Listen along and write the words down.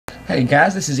Hey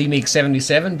guys, this is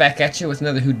eMeek77 back at you with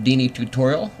another Houdini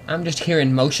tutorial. I'm just here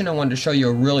in motion. I wanted to show you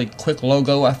a really quick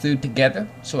logo I threw together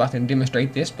so I can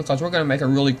demonstrate this because we're going to make a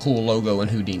really cool logo in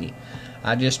Houdini.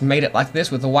 I just made it like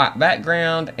this with a white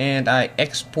background and I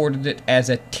exported it as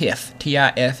a tiff,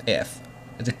 T-I-F-F,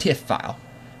 as a tiff file.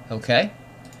 Okay?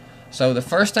 So the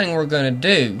first thing we're going to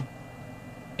do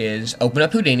is open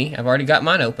up Houdini. I've already got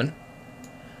mine open.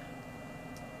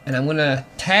 And I'm going to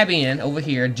tab in over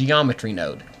here geometry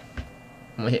node.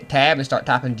 I'm going to hit tab and start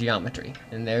typing geometry.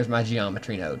 And there's my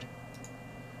geometry node.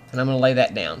 And I'm going to lay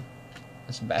that down.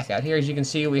 Let's back out here. As you can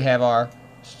see, we have our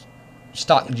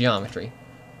stock geometry.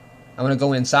 I'm going to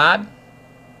go inside.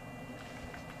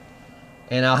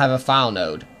 And I'll have a file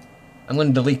node. I'm going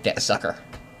to delete that sucker.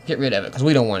 Get rid of it because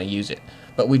we don't want to use it.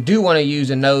 But we do want to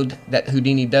use a node that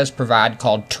Houdini does provide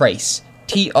called trace.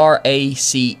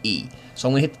 T-R-A-C-E. So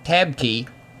I'm going to hit the tab key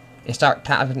and start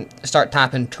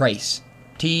typing trace.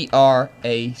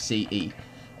 T-R-A-C-E.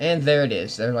 And there it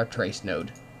is. There's our trace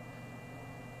node.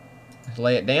 Let's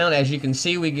lay it down. As you can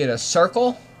see, we get a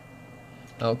circle.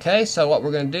 Okay, so what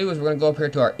we're going to do is we're going to go up here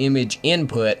to our image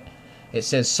input. It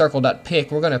says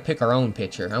circle.pick. We're going to pick our own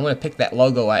picture. I'm going to pick that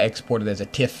logo I exported as a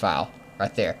TIFF file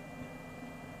right there.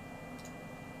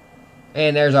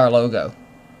 And there's our logo.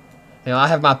 Now I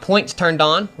have my points turned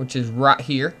on, which is right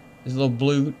here. This little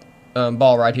blue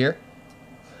ball right here.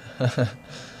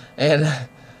 and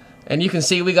you can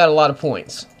see we got a lot of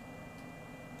points.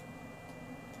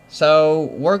 So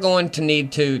we're going to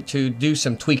need to do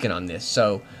some tweaking on this.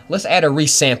 So let's add a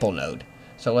resample node.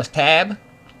 So let's tab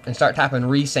and start typing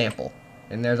resample.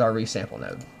 And there's our resample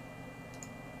node.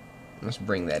 Let's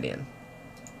bring that in.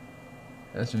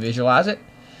 Let's visualize it.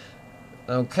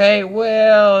 Okay,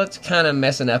 well, it's kind of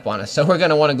messing up on us. So we're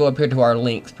going to want to go up here to our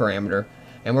length parameter.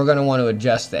 And we're going to want to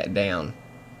adjust that down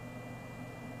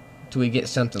till we get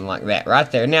something like that right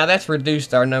there. Now that's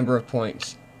reduced our number of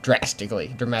points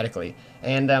dramatically.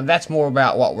 And that's more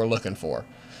about what we're looking for.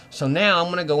 So now I'm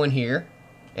going to go in here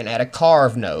and add a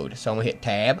carve node. So I'm going to hit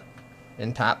tab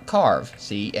and type carve.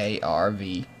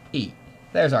 C-A-R-V-E.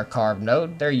 There's our carve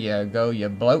node. There you go, you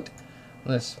bloat.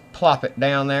 Let's plop it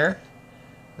down there.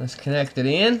 Let's connect it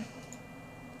in.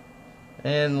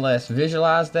 And let's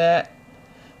visualize that.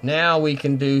 Now we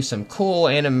can do some cool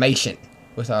animation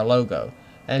with our logo.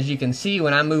 As you can see,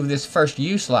 when I move this first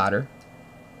U slider,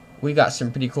 we got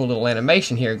some pretty cool little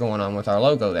animation here going on with our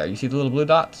logo there. You see the little blue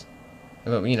dots?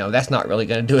 Well, you know, that's not really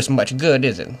going to do us much good,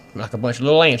 is it? Like a bunch of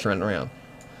little ants running around.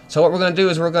 So what we're going to do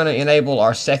is we're going to enable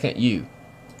our second U.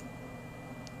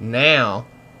 Now,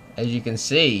 as you can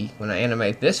see, when I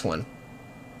animate this one,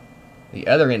 the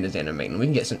other end is animating. We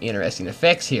can get some interesting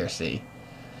effects here, see?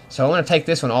 So I'm going to take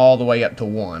this one all the way up to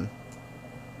 1.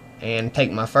 And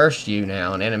take my first U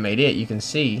now and animate it. You can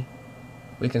see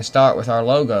we can start with our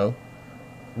logo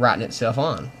writing itself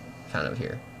on kind of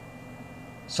here.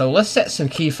 So let's set some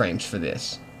keyframes for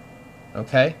this.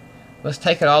 Okay? Let's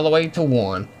take it all the way to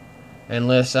 1 and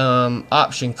let's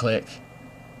option click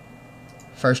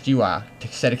first UI to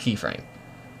set a keyframe.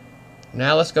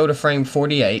 Now let's go to frame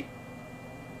 48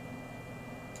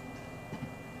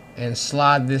 and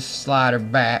slide this slider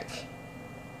back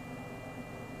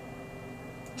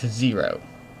to 0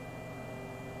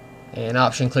 and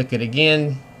option click it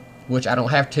again, which I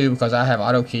don't have to because I have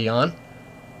auto key on.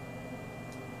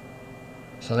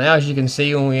 So now as you can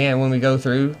see, when we go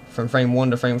through from frame 1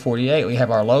 to frame 48, we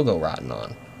have our logo writing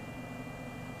on.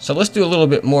 So let's do a little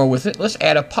bit more with it. Let's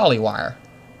add a polywire.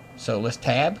 So let's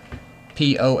tab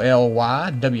P-O-L-Y-W-I-R-E,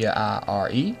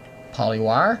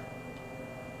 polywire.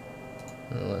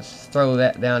 And let's throw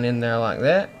that down in there like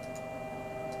that.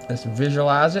 Let's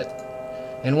visualize it.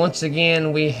 And once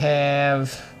again, we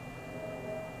have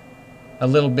a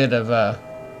little bit of a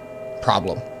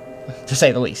problem, to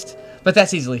say the least. But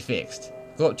that's easily fixed.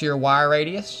 Go up to your wire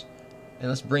radius, and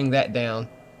let's bring that down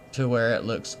to where it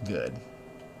looks good.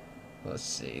 Let's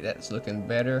see, that's looking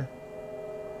better.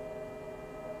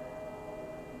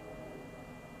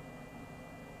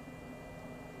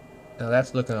 Now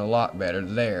that's looking a lot better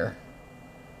there.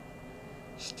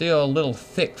 Still a little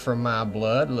thick for my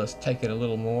blood. Let's take it a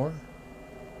little more.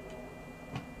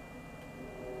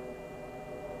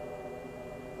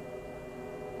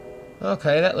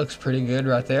 Okay, that looks pretty good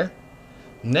right there.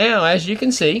 Now, as you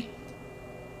can see,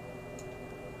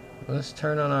 let's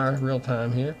turn on our real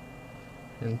time here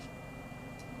and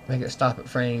make it stop at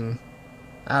frame,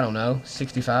 I don't know,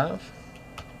 65.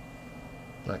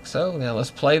 Like so. Now let's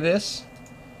play this.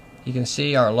 You can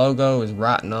see our logo is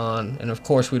writing on, and of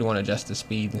course we'd want to adjust the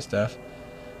speed and stuff.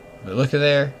 But look at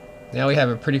there. Now we have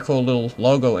a pretty cool little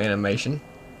logo animation.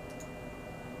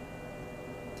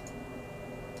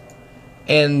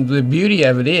 And the beauty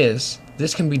of it is,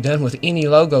 this can be done with any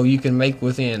logo you can make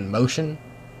within Motion,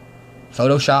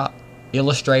 Photoshop,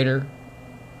 Illustrator,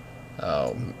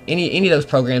 any of those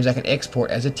programs that can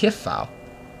export as a TIFF file.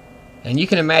 And you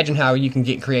can imagine how you can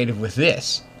get creative with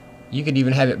this. You could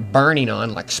even have it burning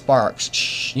on like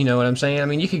sparks, you know what I'm saying? I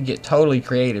mean, you could get totally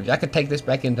creative. I could take this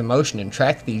back into Motion and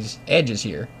track these edges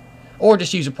here. Or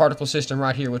just use a particle system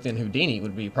right here within Houdini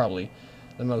would be probably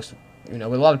the most, a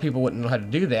lot of people wouldn't know how to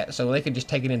do that. So they could just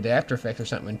take it into After Effects or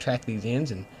something and track these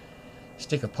ends and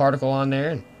stick a particle on there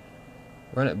and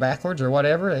run it backwards or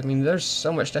whatever. I mean, there's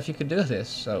so much stuff you could do with this.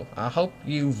 So I hope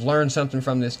you've learned something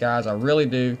from this, guys. I really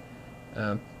do.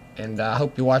 And I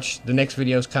hope you watch the next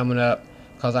videos coming up,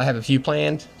 because I have a few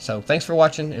planned. So thanks for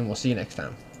watching, and we'll see you next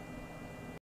time.